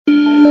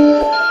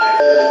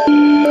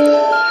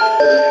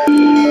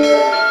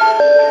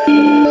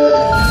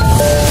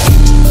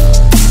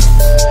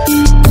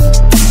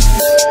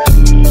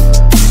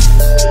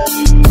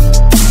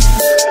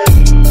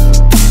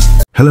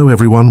Hello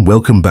everyone,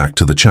 welcome back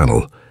to the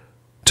channel.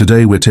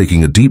 Today we're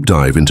taking a deep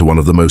dive into one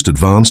of the most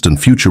advanced and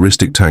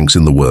futuristic tanks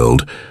in the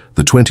world,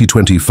 the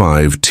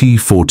 2025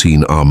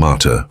 T-14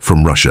 Armata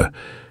from Russia.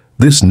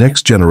 This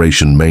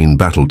next-generation main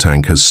battle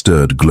tank has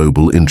stirred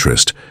global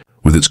interest,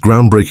 with its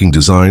groundbreaking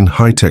design,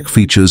 high-tech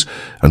features,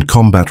 and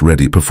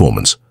combat-ready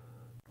performance.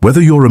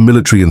 Whether you're a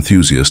military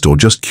enthusiast or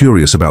just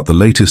curious about the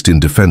latest in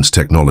defense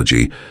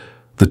technology,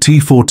 the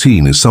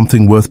T-14 is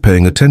something worth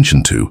paying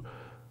attention to.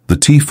 The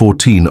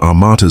T-14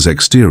 Armata's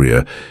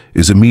exterior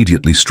is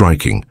immediately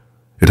striking.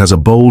 It has a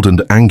bold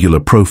and angular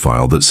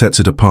profile that sets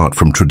it apart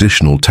from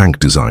traditional tank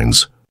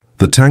designs.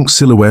 The tank's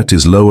silhouette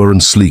is lower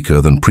and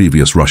sleeker than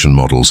previous Russian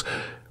models,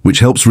 which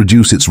helps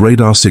reduce its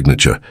radar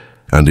signature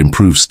and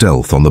improve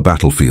stealth on the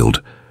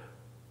battlefield.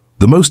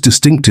 The most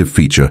distinctive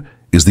feature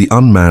is the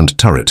unmanned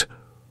turret,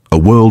 a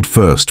world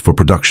first for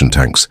production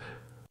tanks.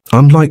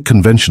 Unlike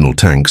conventional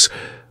tanks,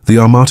 the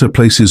Armata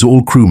places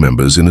all crew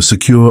members in a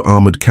secure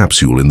armored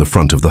capsule in the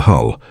front of the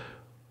hull.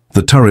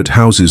 The turret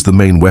houses the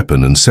main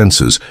weapon and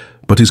sensors,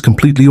 but is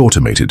completely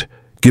automated,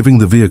 giving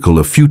the vehicle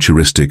a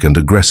futuristic and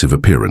aggressive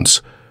appearance.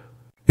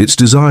 Its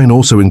design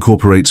also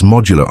incorporates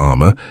modular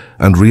armor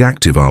and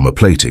reactive armor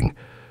plating,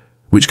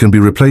 which can be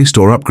replaced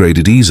or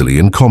upgraded easily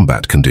in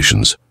combat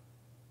conditions.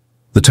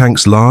 The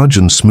tank's large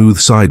and smooth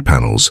side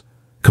panels,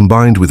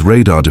 combined with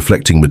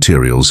radar-deflecting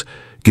materials,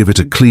 give it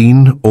a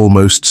clean,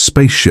 almost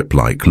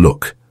spaceship-like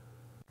look.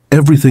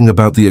 Everything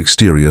about the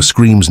exterior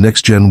screams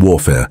next-gen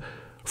warfare,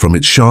 from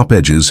its sharp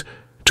edges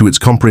to its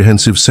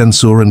comprehensive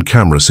sensor and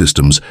camera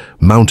systems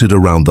mounted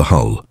around the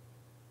hull.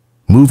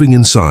 Moving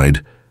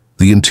inside,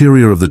 the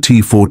interior of the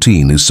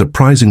T-14 is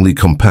surprisingly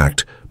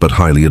compact but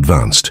highly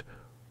advanced.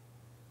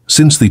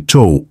 Since the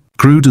TOW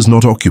crew does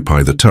not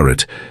occupy the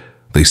turret,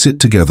 they sit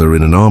together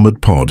in an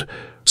armored pod,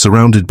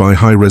 surrounded by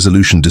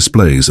high-resolution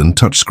displays and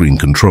touchscreen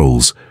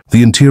controls.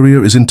 The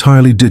interior is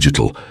entirely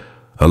digital,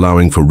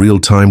 allowing for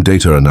real-time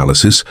data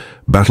analysis,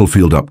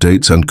 battlefield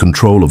updates, and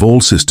control of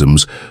all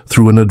systems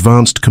through an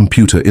advanced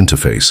computer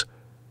interface.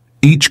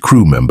 Each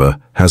crew member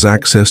has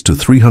access to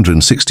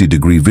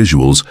 360-degree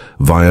visuals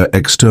via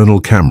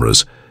external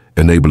cameras,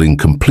 enabling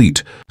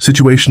complete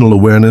situational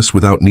awareness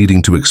without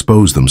needing to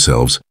expose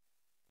themselves.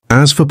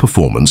 As for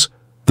performance,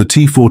 the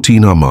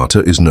T-14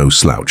 Armata is no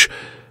slouch.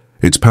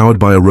 It's powered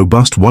by a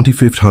robust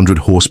 1,500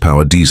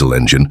 horsepower diesel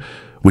engine,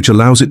 which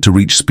allows it to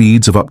reach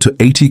speeds of up to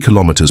 80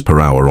 kilometers per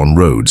hour on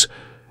roads,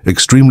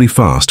 extremely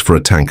fast for a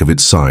tank of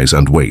its size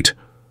and weight.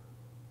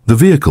 The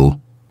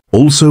vehicle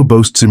also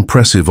boasts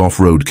impressive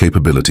off-road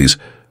capabilities,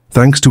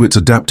 thanks to its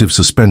adaptive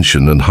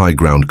suspension and high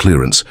ground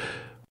clearance.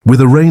 With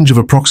a range of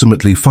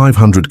approximately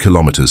 500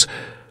 kilometers,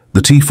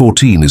 the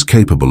T-14 is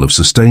capable of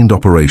sustained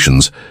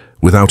operations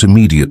without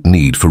immediate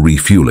need for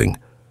refueling.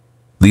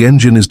 The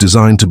engine is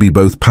designed to be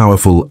both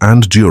powerful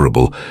and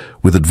durable,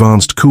 with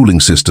advanced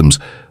cooling systems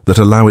that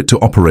allow it to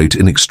operate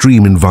in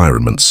extreme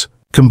environments.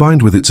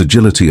 Combined with its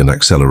agility and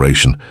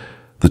acceleration,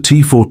 the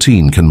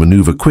T-14 can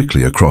maneuver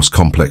quickly across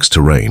complex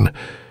terrain,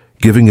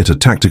 giving it a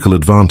tactical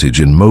advantage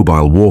in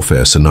mobile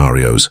warfare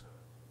scenarios.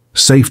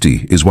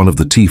 Safety is one of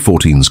the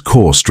T-14's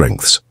core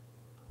strengths.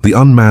 The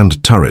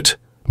unmanned turret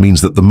means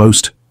that the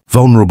most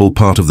vulnerable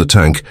part of the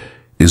tank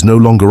is no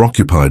longer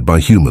occupied by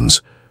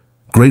humans,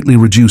 greatly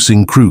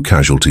reducing crew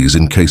casualties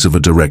in case of a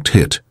direct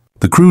hit.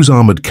 The crew's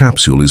armored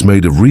capsule is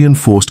made of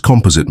reinforced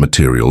composite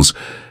materials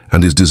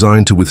and is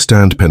designed to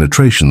withstand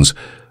penetrations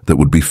that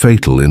would be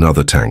fatal in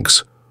other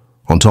tanks.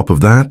 On top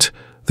of that,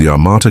 the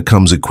Armata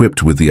comes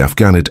equipped with the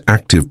Afghanit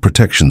Active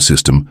Protection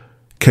System,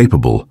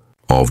 capable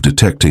of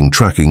detecting,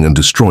 tracking, and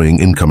destroying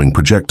incoming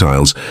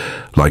projectiles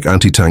like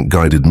anti-tank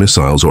guided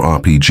missiles or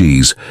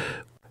RPGs.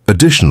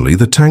 Additionally,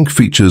 the tank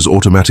features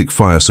automatic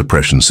fire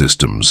suppression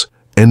systems,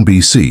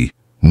 NBC,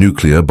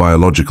 nuclear,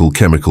 biological,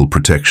 chemical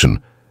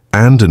protection,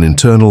 and an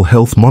internal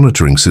health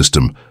monitoring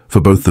system for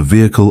both the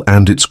vehicle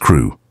and its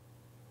crew.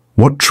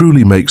 What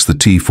truly makes the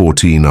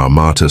T-14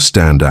 Armata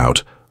stand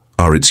out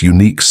are its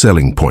unique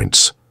selling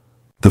points.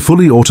 The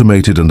fully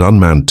automated and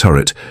unmanned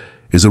turret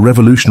is a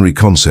revolutionary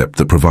concept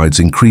that provides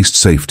increased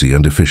safety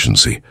and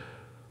efficiency.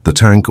 The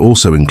tank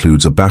also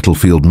includes a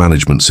battlefield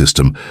management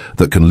system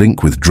that can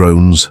link with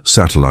drones,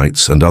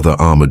 satellites, and other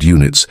armored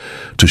units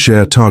to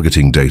share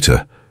targeting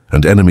data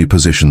and enemy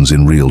positions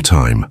in real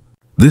time.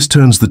 This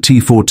turns the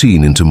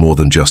T-14 into more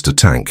than just a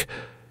tank.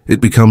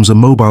 It becomes a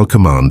mobile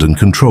command and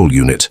control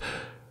unit.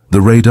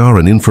 The radar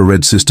and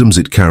infrared systems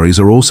it carries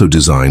are also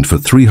designed for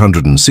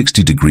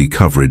 360-degree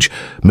coverage,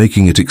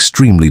 making it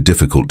extremely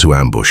difficult to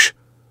ambush.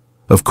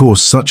 Of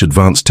course, such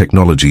advanced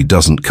technology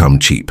doesn't come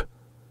cheap.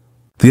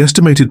 The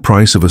estimated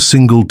price of a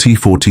single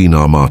T-14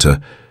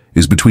 Armata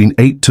is between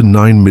 $8 to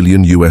 $9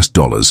 million US,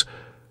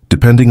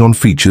 depending on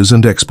features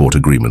and export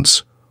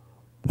agreements.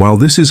 While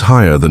this is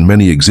higher than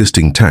many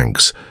existing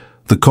tanks,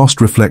 the cost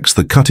reflects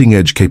the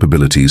cutting-edge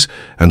capabilities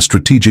and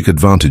strategic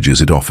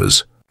advantages it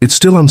offers. It's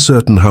still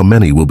uncertain how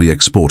many will be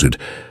exported,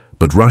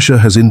 but Russia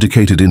has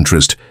indicated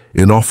interest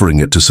in offering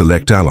it to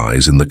select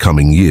allies in the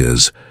coming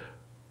years.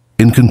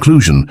 In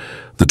conclusion,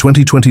 the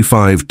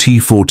 2025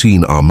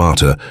 T-14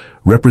 Armata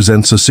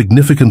represents a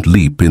significant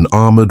leap in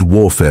armored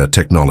warfare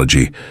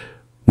technology.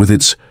 With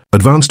its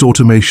advanced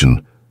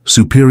automation,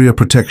 superior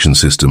protection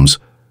systems,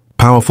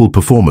 powerful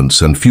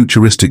performance and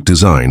futuristic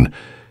design,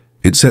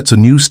 it sets a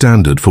new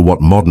standard for what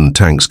modern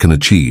tanks can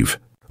achieve.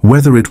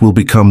 Whether it will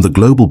become the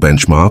global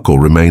benchmark or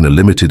remain a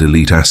limited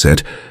elite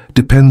asset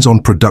depends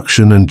on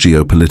production and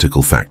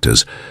geopolitical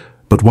factors.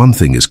 But one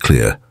thing is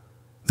clear: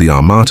 the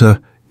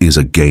Armata is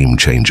a game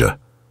changer.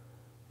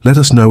 Let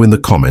us know in the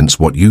comments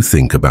what you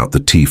think about the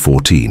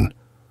T-14.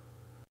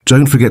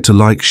 Don't forget to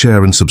like,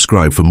 share and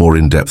subscribe for more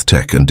in-depth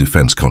tech and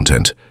defense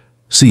content.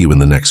 See you in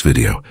the next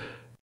video.